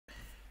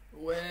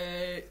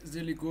Way,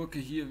 Silly Gurke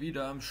hier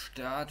wieder am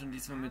Start und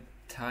diesmal mit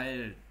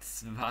Teil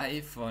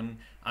 2 von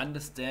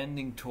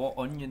Understanding Tor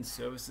Onion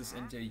Services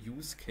and their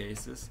Use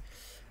Cases.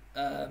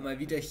 Mal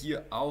wieder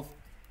hier auf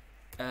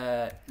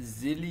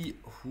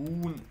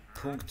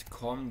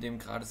sillyhuhn.com, dem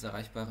gratis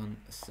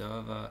erreichbaren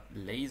Server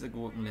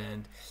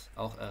Lasergurkenland,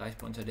 auch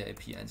erreichbar unter der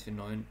IP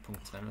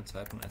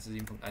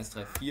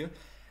 149.202.107.134.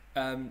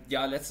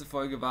 Ja, letzte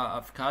Folge war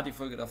AFK, die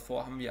Folge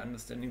davor haben wir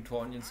Understanding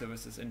Tor Onion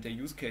Services and their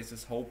Use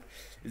Cases Hope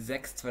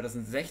 6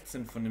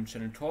 2016 von dem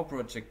Channel Tor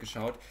Project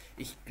geschaut.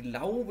 Ich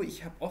glaube,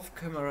 ich habe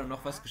off-camera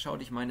noch was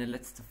geschaut. Ich meine,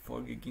 letzte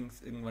Folge ging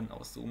es irgendwann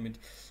auch so mit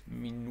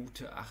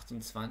Minute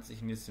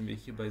 28 und jetzt sind wir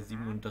hier bei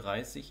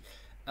 37.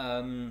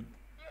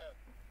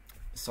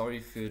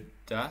 Sorry für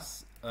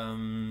das.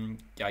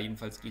 Ja,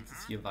 jedenfalls geht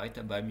es hier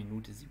weiter bei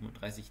Minute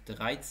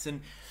 37:13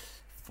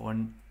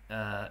 von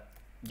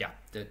ja,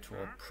 der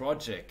Tor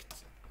Project.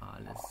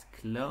 Alles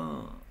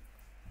klar.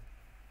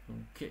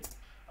 Okay.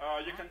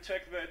 You can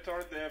check the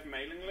Tor Dev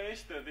mailing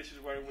list. This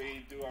is where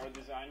we do our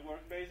design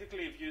work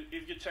basically.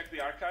 If you check the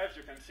archives,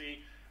 you can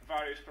see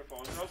various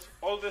proposals.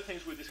 All the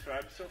things we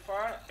described so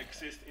far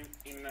exist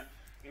in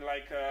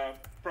like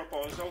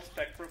proposals,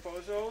 tech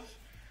proposals.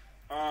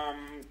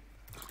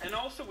 And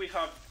also we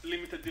have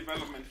limited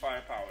development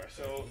firepower.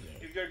 So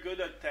if you're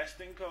good at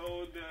testing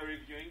code,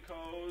 reviewing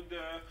code,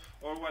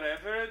 or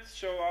whatever,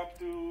 show up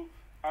to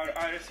our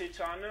IRC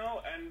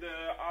channel and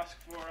ask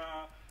for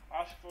a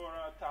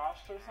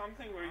task or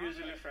something. We're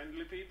usually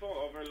friendly people,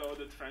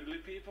 overloaded friendly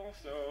people,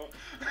 so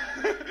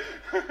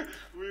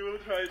we will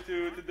try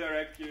to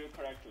direct you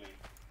correctly.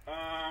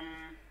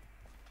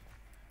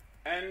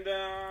 And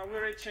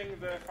we're reaching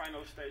the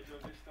final stage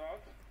of this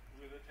talk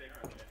with the take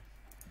project.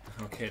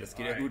 Okay, das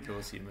geht ja gut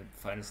los hier mit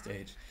Final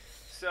Stage.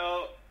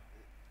 So,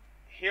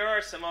 here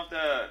are some of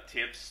the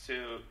tips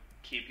to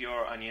keep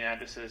your onion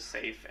addresses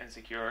safe and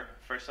secure.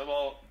 First of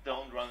all,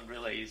 don't run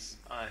relays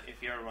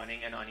if you're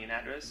running an onion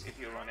address. If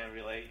you run a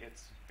relay, it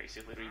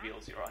basically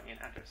reveals your onion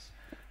address.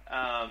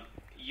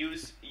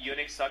 Use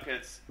Unix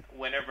sockets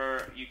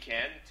whenever you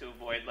can to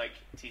avoid like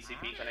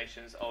TCP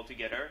connections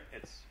altogether.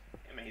 It's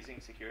amazing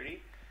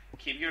security.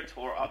 Keep your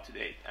Tor up to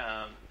date.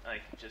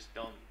 Like just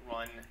don't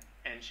run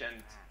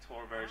ancient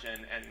Tor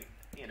version and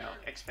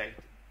expect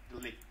the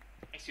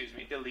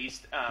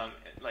least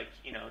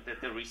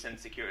the recent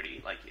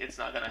security. Like it's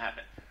not gonna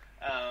happen.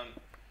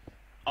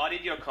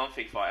 Audit your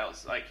config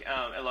files. Like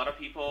a lot of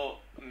people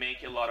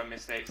make a lot of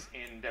mistakes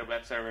in their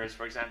web servers.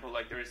 For example,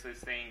 like there is this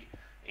thing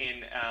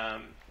in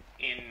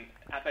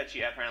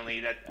Apache apparently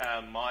that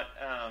mod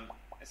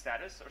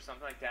status or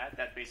something like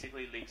that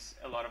basically leaks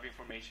a lot of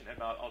information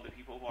about all the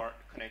people who are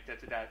connected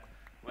to that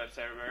web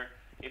server.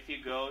 If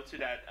you go to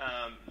that,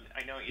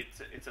 I know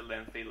it's a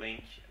lengthy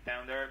link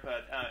down there,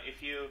 but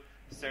if you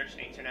search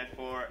the internet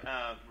for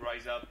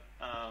Rise Up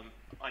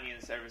Onion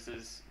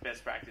Services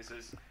best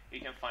practices, you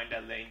can find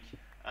that link.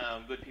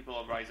 Good people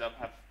of Rise Up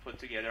have put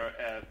together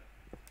a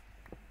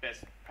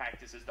best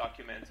practices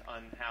document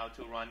on how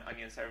to run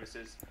onion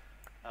services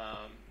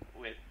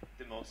with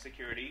the most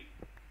security.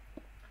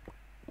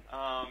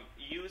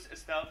 Use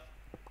stealth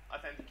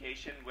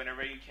authentication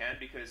whenever you can,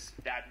 because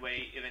that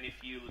way, even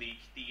if you leak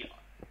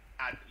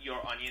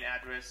your onion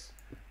address,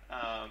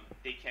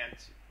 they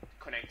can't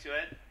connect to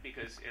it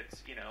because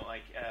it's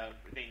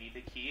they need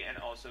the key, and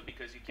also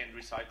because you can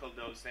recycle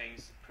those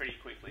things pretty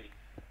quickly.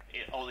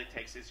 All it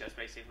takes is just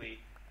basically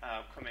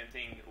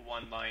commenting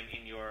one line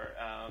in your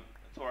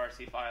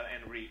TorRC file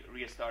and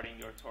restarting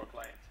your Tor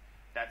client.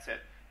 That's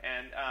it.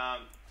 And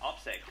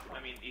OPSEC. I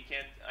mean, you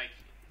can't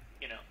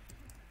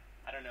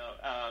I don't know.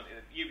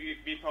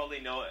 You probably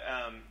know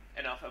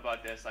enough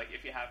about this. Like,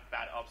 if you have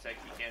bad OPSEC,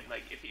 you can't.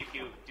 Like, if you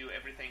do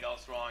everything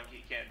else wrong,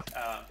 you can't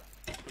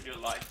put your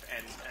life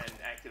and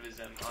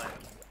activism on.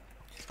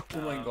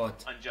 Oh my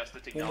God. On just the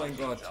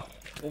technology itself.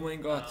 Oh my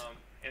God.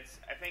 I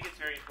think it's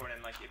very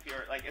important. Like, if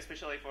you're like,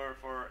 especially for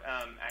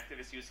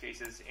activist use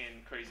cases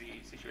in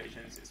crazy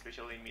situations,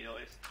 especially in Middle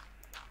East.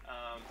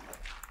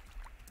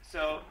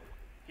 So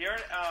here,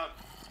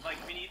 like,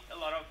 we need a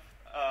lot of.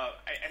 I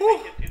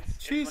think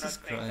it's one of the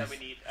things that we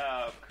need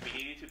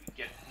community to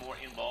get more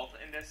involved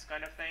in this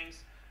kind of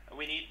things.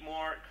 We need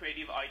more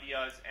creative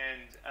ideas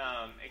and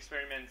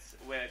experiments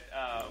with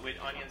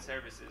onion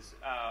services.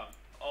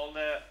 All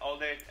the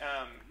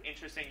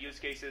interesting use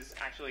cases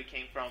actually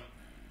came from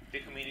the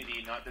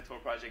community, not the Tor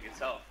project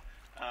itself.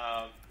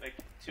 Like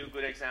two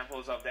good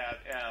examples of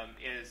that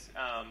is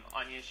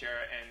Onion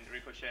Share and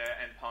Ricochet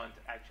and Pont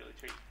actually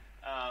tree.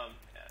 I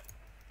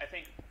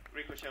think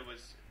Ricochet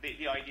was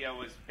the idea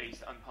was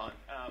based on Pont,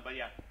 but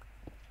yeah,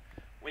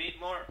 we need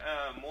more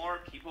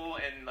people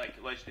and like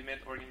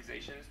legitimate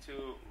organizations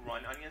to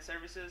run onion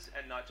services,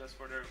 and not just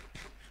for their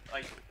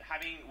like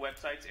having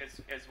websites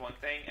is one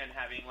thing, and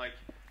having like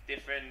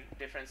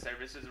different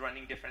services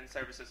running different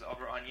services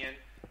over Onion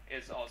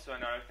is also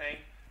another thing.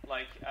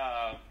 Like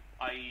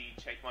I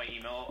check my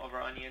email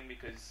over Onion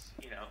because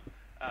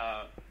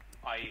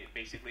I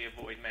basically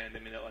avoid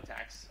man-in-the-middle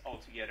attacks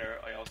altogether.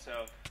 I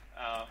also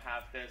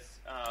have this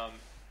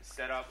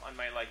set up on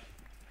my like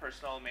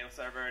personal mail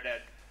server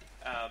that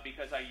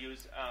because I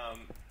use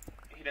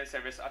hidden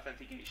service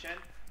authentication,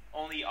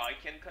 only I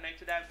can connect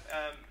to that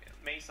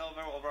mail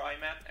server over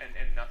IMAP,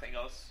 and nothing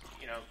else,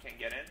 can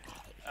get in.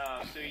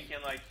 So you can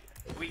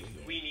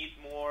we need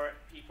more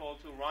people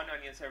to run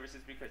Onion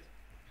services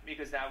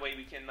because that way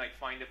we can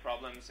find the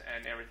problems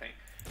and everything.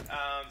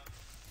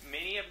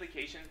 Many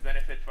applications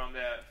benefit from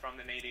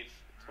the native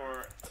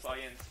Tor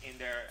clients in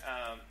their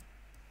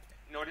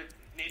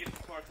native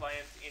Tor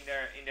clients in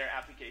their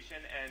application,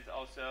 and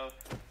also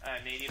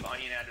native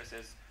Onion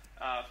addresses.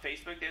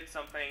 Facebook did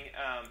something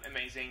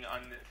amazing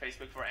on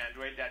Facebook for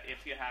Android, that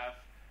if you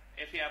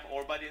have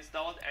Orbit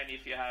installed and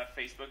if you have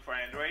Facebook for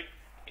Android,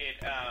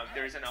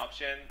 there is an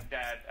option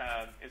that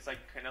it's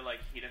kind of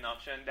hidden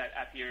option that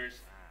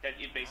appears, that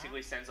it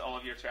basically sends all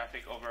of your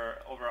traffic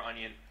over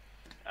Onion.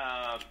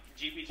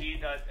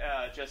 GPG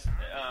just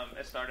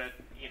started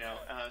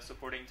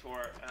supporting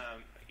Tor.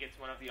 It's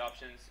one of the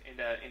options in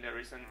the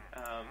recent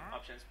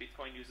options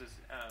Bitcoin uses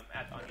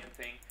 @Onion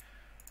thing,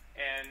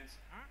 and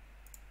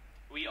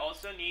we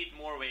also need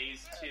more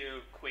ways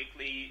to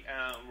quickly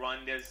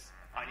run this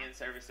Onion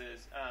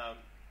services,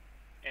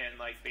 and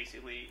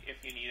basically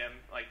if you need them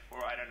for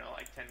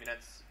 10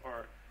 minutes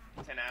or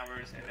 10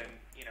 hours, and then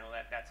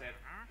that's it.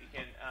 You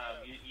can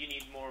you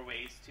need more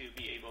ways to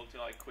be able to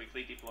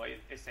quickly deploy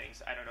these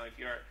things. I don't know if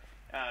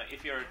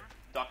you're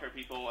Docker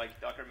people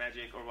like Docker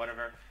Magic or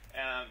whatever.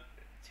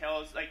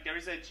 Tells there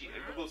is a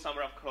Google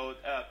Summer of Code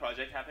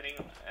project happening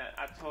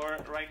at Tor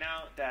right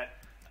now that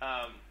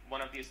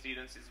one of the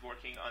students is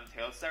working on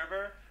Tails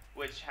server,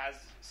 which has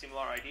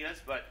similar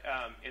ideas, but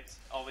it's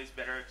always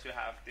better to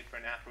have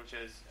different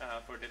approaches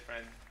for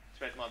different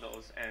threat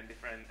models and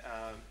different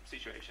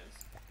situations.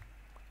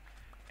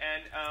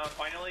 And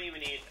finally, we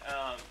need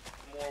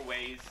more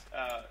ways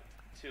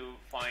to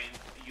find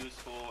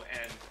useful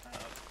and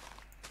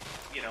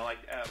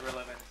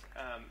relevant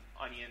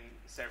Onion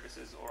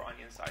services or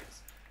Onion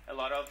sites. A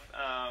lot of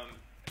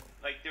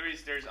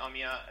there's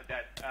Omia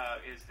that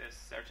is this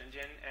search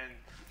engine, and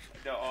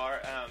there are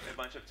a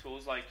bunch of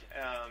tools like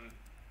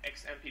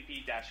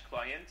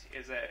XMPP-client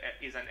is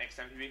an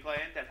XMPP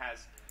client that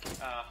has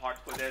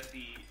hard-coded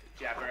the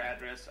Jabber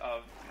address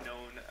of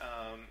known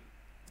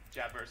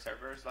Jabber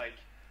servers like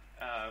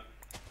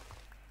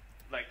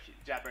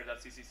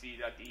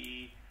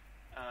jabber.ccc.de,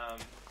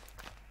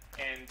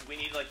 and we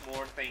need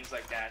more things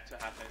like that to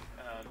happen,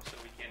 so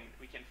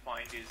we can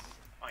find these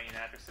Onion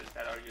addresses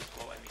that are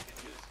useful and we can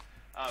use.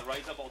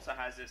 RiseUp also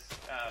has this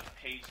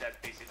page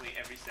that basically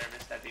every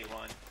service that they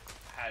run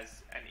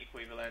has an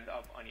equivalent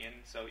of Onion.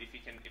 So if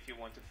you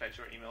want to fetch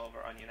your email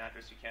over Onion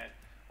address, you can,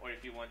 or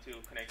if you want to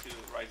connect to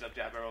RiseUp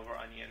Jabber over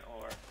Onion,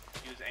 or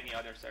use any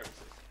other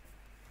services.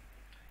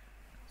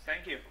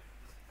 Thank you.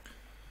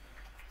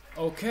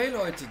 Okay,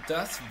 Leute,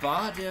 das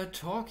war der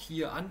Talk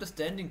hier,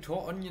 Understanding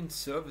Tor Onion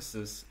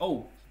Services.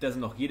 Oh, da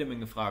sind noch jede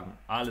Menge Fragen.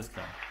 Alles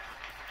klar.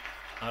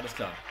 Alles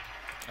klar.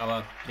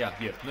 Aber ja,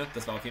 hier, ne,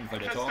 das war auf jeden Fall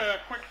der Talk. Just a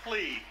quick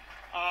plea.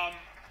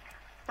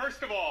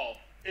 First of all,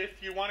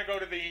 if you want to go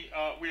to the,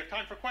 we have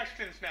time for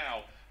questions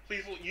now.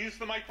 Please use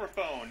the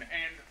microphone,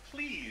 and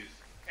please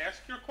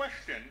ask your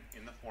question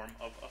in the form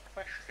of a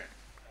question.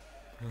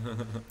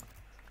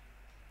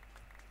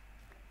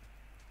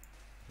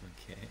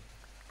 Okay.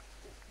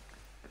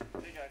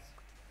 Hey guys.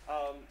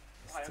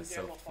 Hi, I'm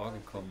Daniel Farr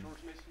from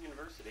George Mason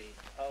University.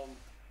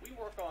 We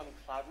work on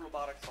cloud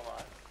robotics a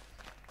lot.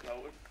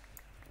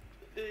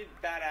 The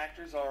bad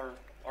actors are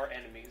our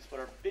enemies, but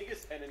our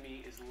biggest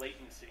enemy is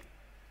latency.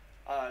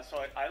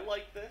 So I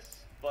like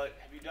this, but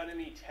have you done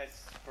any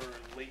tests for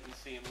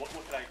latency, and what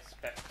could I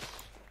expect?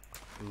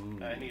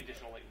 Any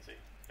additional latency?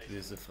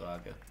 Böse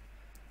Frage.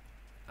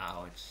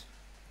 Ouch.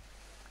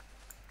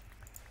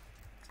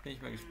 Jetzt bin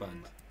ich mal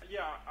gespannt.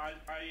 Yeah, I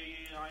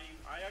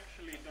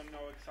actually don't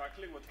know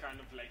exactly what kind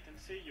of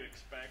latency you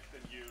expect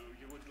and you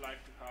would like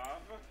to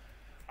have.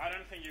 I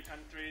don't think you can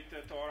treat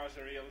Tor as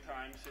a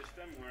real-time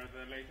system where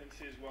the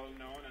latency is well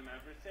known and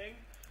everything.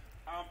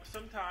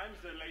 Sometimes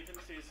the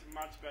latency is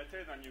much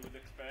better than you would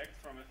expect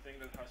from a thing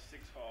that has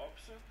 6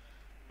 hops.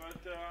 But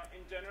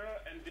in general,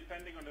 and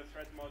depending on the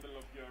threat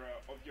model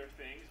of your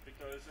things,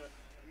 because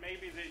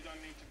maybe they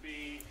don't need to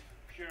be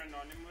pure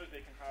anonymous,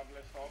 they can have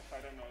less hops,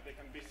 I don't know, they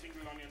can be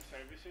single onion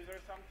services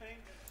or something.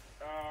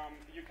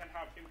 You can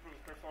have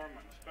improved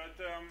performance. But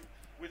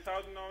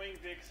without knowing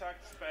the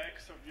exact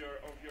specs of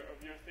your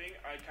thing,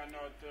 I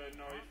cannot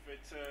know if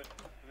it's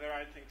the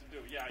right thing to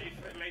do. Yeah, if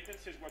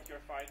latency is what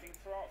you're fighting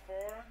for,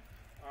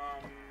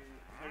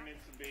 there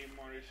needs to be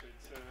more issues.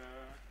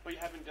 But you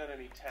haven't done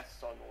any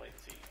tests on the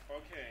latency.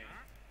 Okay.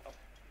 Oh,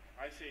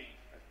 I see.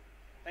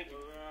 Thank you.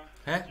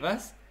 Hä?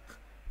 Was?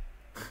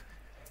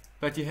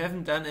 But you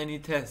haven't done any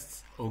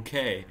tests.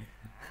 Okay.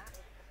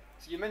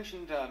 So you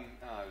mentioned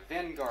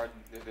Vanguard,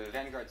 the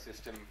Vanguard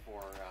system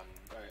for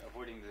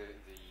avoiding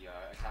the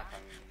attack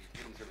on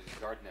hidden services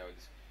guard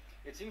nodes.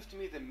 It seems to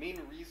me the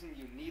main reason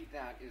you need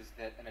that is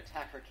that an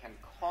attacker can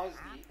cause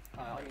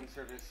the Onion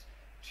service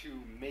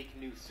to make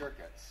new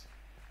circuits.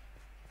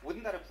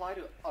 Wouldn't that apply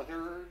to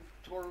other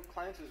Tor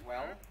clients as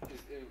well?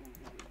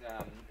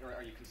 Or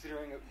are you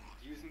considering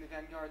using the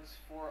Vanguards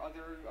for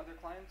other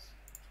clients?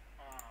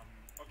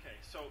 Okay,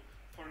 so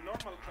for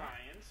normal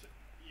clients,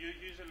 you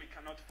usually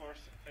cannot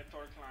force a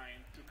Tor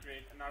client to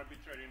create an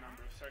arbitrary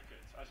number of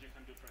circuits, as you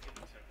can do for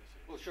hidden services.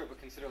 Well, sure,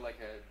 but consider like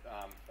a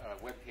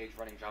web page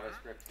running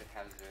JavaScript that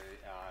has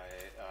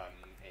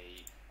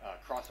a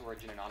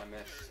cross-origin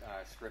anonymous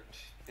script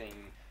thing.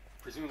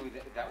 Presumably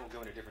that will go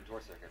in a different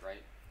Tor circuit,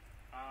 right?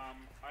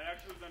 I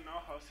actually don't know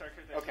how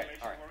circuit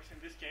isolation works in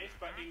this case,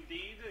 but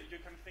indeed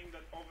you can think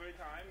that over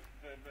time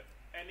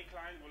any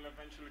client will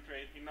eventually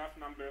create enough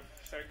number of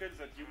circuits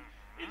that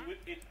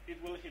it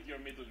will hit your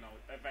middle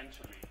node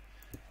eventually.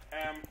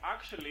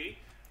 Actually,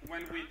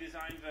 when we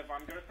designed the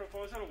Vanguard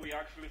proposal, we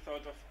actually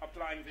thought of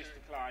applying this to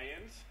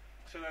clients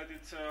so that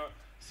it's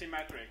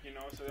symmetric,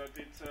 so that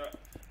it's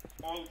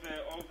all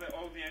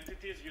the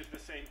entities use the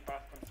same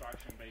path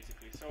construction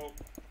basically. So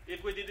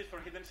if we did it for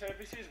hidden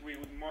services, we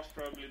would most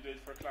probably do it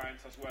for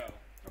clients as well.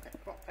 Okay,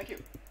 cool. Thank you.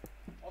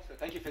 Also,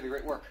 thank you for the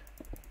great work.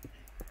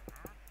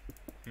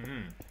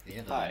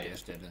 Hi.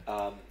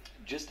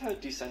 Just how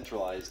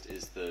decentralized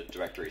is the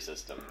directory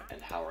system,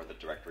 and how are the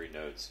directory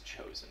nodes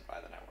chosen by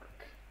the network?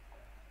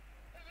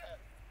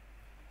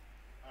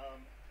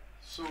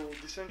 So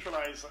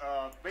decentralized,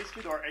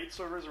 basically there are 8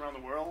 servers around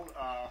the world.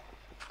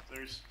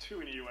 There's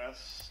 2 in the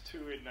US,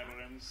 2 in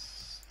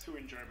Netherlands, 2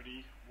 in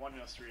Germany, 1 in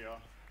Austria,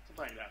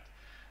 something like that.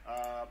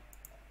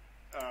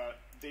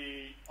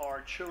 They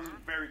are chosen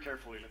very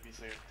carefully, let me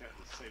say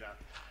that.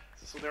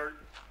 So they're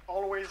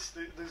always,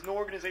 there's no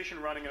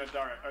organization running a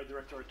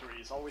directory.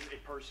 It's always a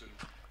person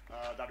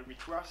that we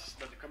trust,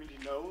 that the community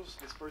knows.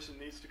 This person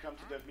needs to come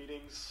to the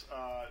meetings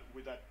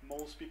with that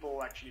most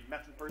people actually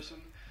met in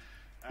person.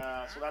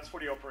 So that's for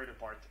the operator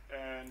part.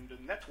 And the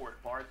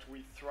network part,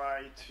 we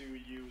try to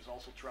use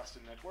also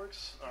trusted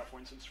networks. For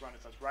instance, run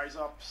it as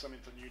RiseUp, some at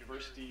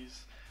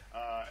universities,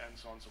 and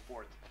so on and so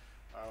forth.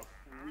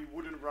 We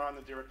wouldn't run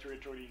a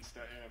directory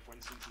instead, for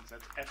instance,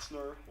 instead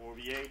Etzner or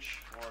VH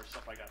or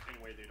stuff like that.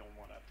 Anyway, they don't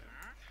want that.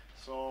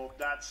 So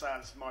that's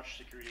as much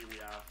security we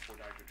have for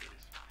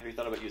directories. Have you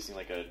thought about using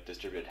like a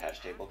distributed hash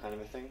table kind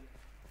of a thing?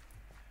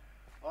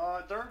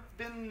 There have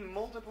been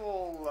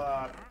multiple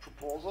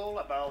proposals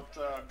about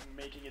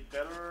making it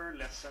better,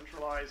 less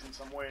centralized in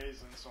some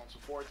ways, and so on and so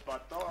forth.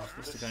 But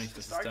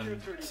this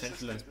directory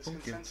system, this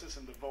consensus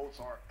and the votes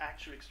are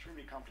actually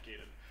extremely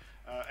complicated.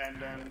 And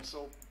then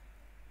so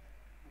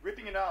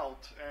ripping it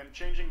out and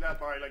changing that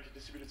by like a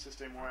distributed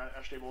system or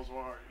hash tables,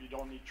 or you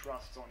don't need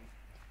trust on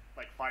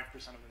like 5%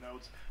 of the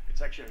nodes,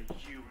 it's actually a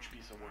huge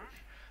piece of work.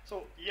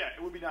 So yeah,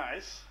 it would be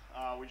nice.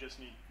 We just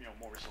need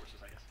more resources,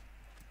 I guess.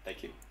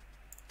 Thank you.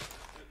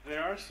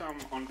 There are some,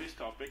 on this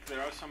topic, there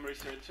are some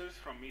researchers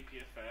from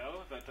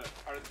EPFL that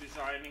are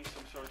designing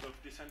some sort of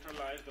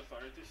decentralized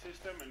authority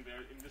system, and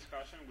they're in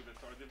discussion with the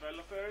Tor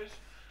developers.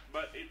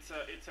 But it's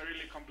a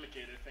really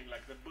complicated thing.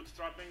 Like the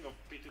bootstrapping of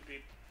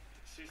P2P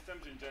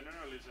systems in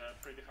general is a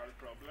pretty hard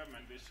problem,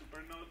 and this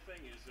supernode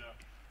thing is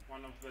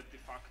one of the de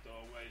facto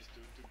ways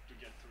to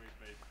get through it,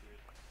 basically.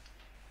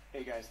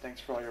 Hey guys, thanks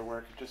for all your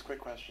work. Just a quick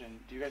question.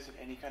 Do you guys have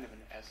any kind of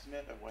an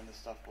estimate of when this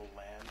stuff will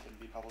land and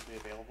be publicly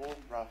available?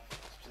 Rough,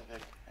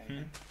 specific,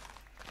 anything?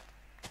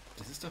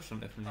 Das ist doch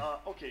schon öffentlich.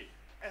 Okay,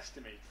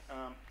 estimate.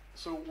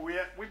 So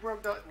we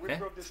broke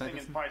this thing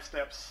in 5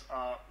 steps.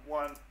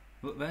 One.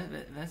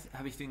 Was?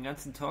 Habe ich den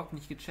ganzen Talk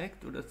nicht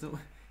gecheckt oder so?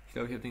 Ich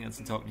glaube, ich habe den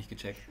ganzen Talk nicht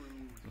gecheckt.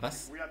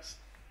 Was? We're at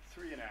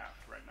 3.5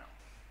 right now.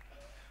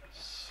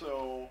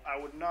 So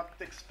I would not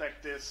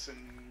expect this in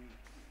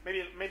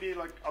maybe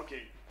like,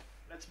 okay,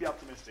 let's be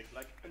optimistic,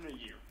 like in a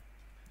year,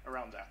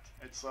 around that.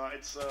 It's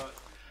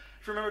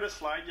if you remember the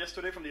slide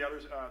yesterday from the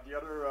other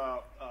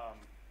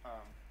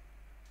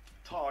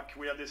talk,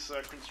 we had this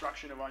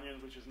construction of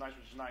onions, which is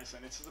nice,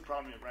 and it's the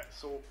problem, right?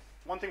 So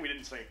one thing we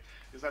didn't say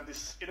is that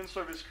this hidden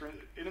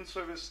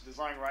service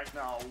design right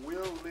now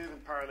will live in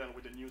parallel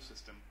with the new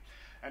system.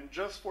 And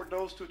just for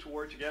those two to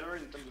work together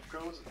in terms of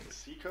codes, the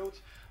C codes,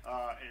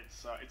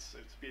 it's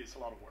a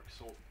lot of work.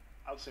 So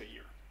I would say a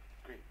year.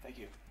 Great, thank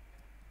you.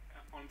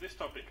 On this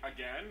topic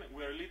again,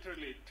 we're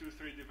literally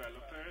 2-3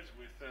 developers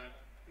with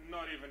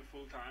not even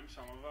full-time,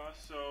 some of us.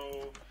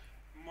 So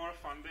more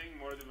funding,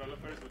 more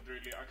developers would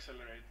really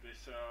accelerate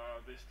this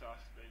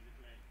task,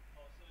 basically.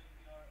 Also, if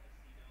you are a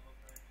C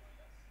developer, join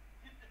us.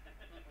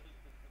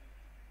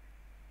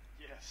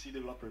 Yeah, C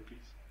developer,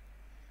 please.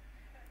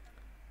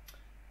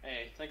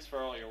 Hey, thanks for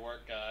all your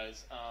work,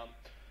 guys.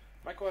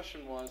 My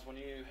question was, when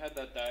you had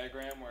that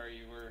diagram where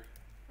you were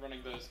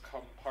running those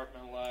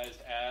compartmentalized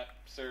app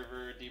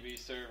server, DB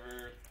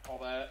server, all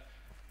that,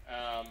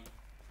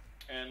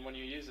 and when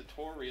you use a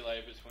Tor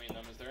relay between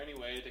them, is there any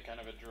way to kind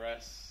of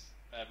address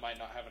that might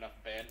not have enough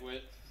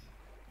bandwidth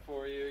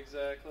for you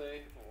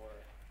exactly, or?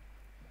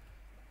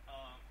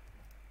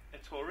 A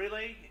Tor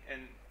relay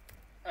and.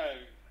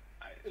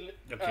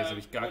 Okay, so habe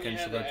ich gar keinen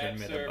Sugarcane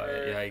mehr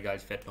dabei. Ja, egal,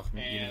 ich werde noch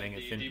jede Menge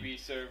finden. DB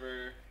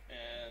server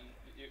and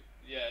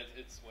yeah,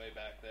 it's way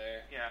back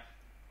there. Yeah.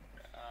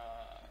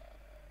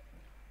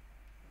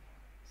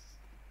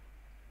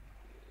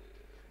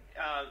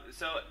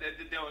 So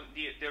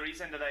the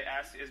reason that I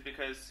asked is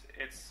because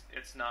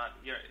it's not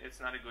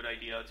a good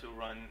idea to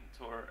run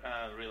Tor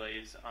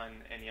relays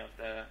on any of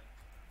the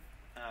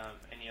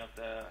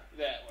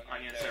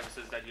Onion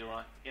services that you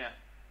run. Yeah.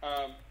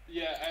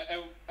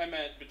 I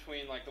meant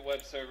between like the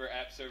web server,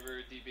 app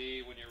server,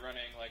 DB, when you're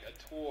running like a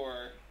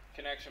Tor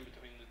connection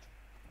between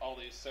all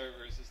these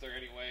servers, is there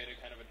any way to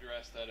kind of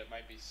address that it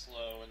might be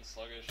slow and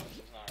sluggish and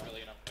there's not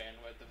really enough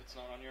bandwidth if it's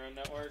not on your own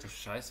network? Du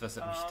Scheiß, was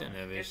hat mich denn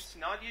erwischt? It's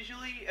not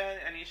usually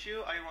an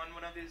issue. I run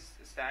one of these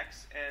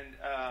stacks, and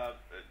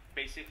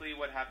basically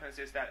what happens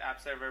is that app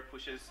server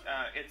pushes.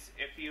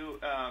 If you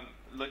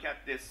look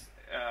at this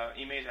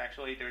image,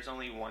 actually, there's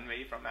only one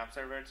way from app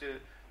server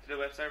to the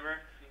web server,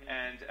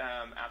 and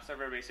app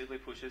server basically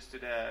pushes to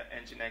the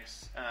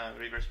Nginx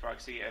reverse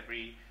proxy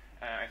every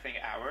I think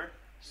hour.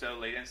 So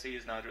latency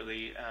is not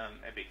really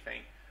a big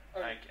thing.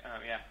 Okay.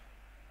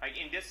 Like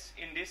in this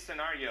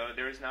scenario,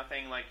 there is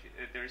nothing like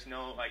there's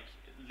no like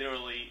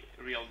literally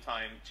real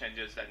time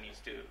changes that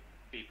needs to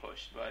be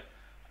pushed. But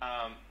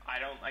I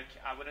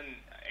wouldn't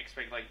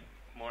expect like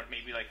more,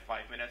 maybe like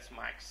 5 minutes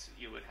max.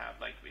 You would have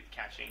like with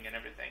caching and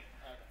everything.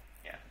 Okay.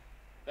 Yeah.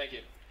 Thank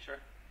you. Sure.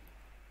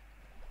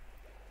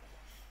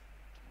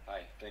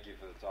 Hi, thank you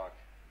for the talk.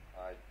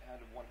 I had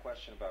one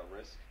question about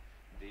risk.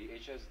 The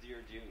HSD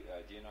or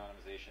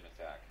de-anonymization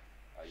attack,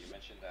 you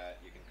mentioned that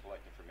you can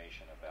collect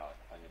information about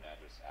onion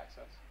address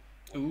access.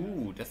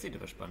 Das sieht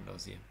aber spannend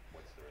aus hier.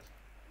 What's the risk?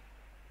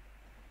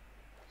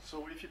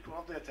 So if you pull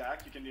off the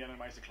attack, you can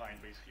de-anonymize the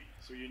client basically.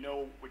 So you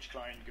know which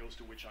client goes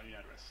to which onion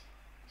address.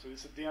 So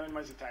it's a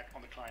de-anonymized attack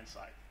on the client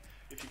side.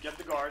 If you get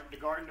the guard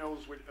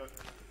knows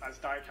as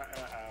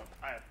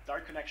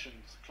direct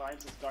connections.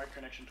 Clients is direct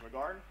connection to a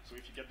guard. So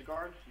if you get the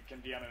guard, you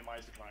can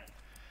de-anonymize the client.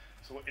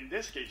 So in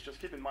this case, just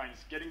keep in mind,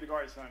 getting the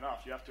guard is not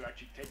enough. You have to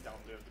actually take down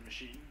the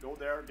machine, go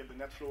there, get the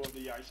net flow of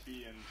the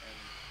ISP, and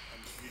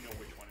you know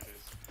which one it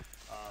is.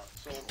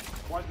 So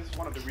this is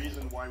one of the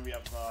reasons why we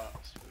have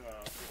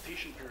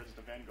rotation periods at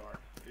the Vanguard,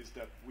 is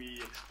that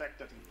we expect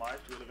that in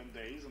 5 to 11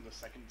 days on the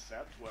second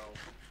set, well,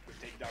 the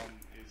takedown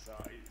is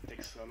it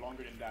takes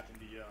longer than that in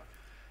the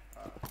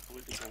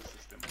political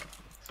system.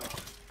 So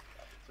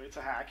it's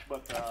a hack,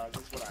 but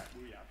that's what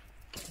we have.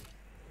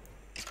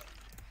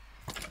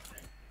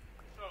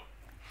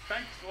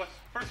 Thanks. Let's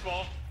first of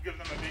all give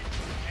them a big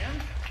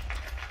hand.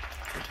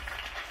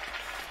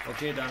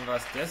 Okay, dann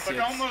war's das But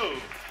jetzt. don't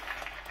move.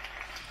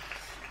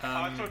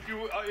 So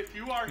if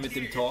you are mit here,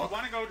 dem if you Talk.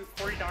 want to go to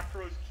Cory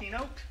Doctorow's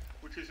keynote,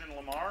 which is in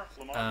Lamar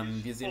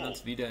Wir sehen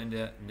uns wieder in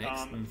der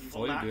nächsten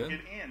Folge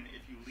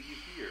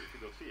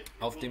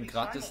auf dem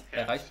gratis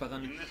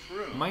erreichbaren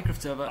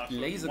Minecraft-Server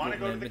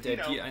Lasergurkenland mit der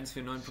IP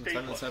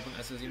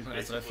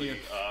 149.202.147.134.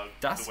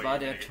 Das war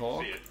der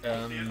Talk.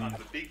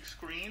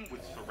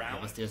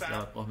 Was der ist,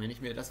 da brauchen wir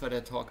nicht mehr. Das war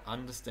der Talk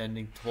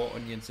Understanding Tor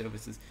Onion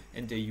Services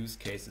and their Use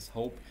Cases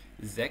Hope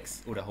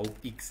 6 oder Hope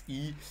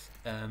XI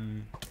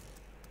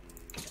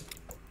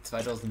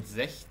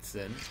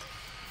 2016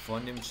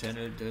 von dem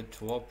Channel The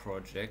Tor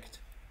Project.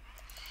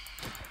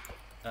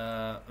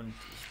 Und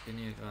ich bin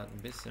hier gerade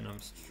ein bisschen am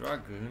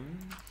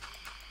struggeln.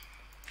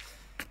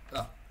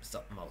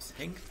 Stop, Maus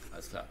hängt,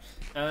 alles klar.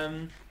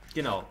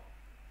 Genau.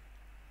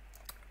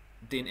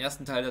 Den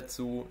ersten Teil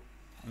dazu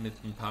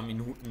mit ein paar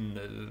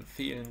Minuten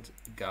fehlend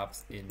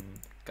gab's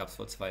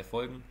vor 2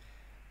 Folgen.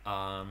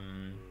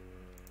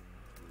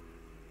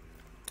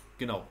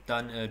 Genau,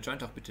 dann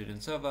joint doch bitte den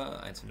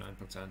Server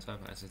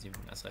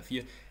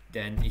 109.22.147.134,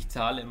 denn ich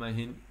zahle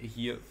immerhin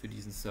hier für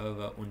diesen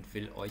Server und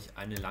will euch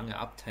eine lange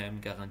Uptime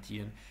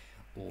garantieren.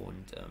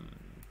 Und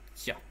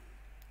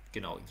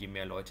genau, je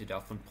mehr Leute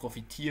davon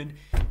profitieren,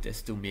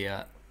 desto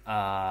mehr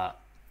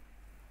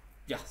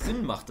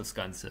Sinn macht das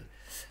Ganze.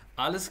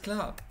 Alles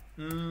klar.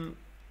 Wir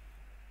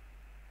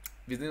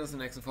sehen uns in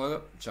der nächsten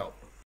Folge. Ciao.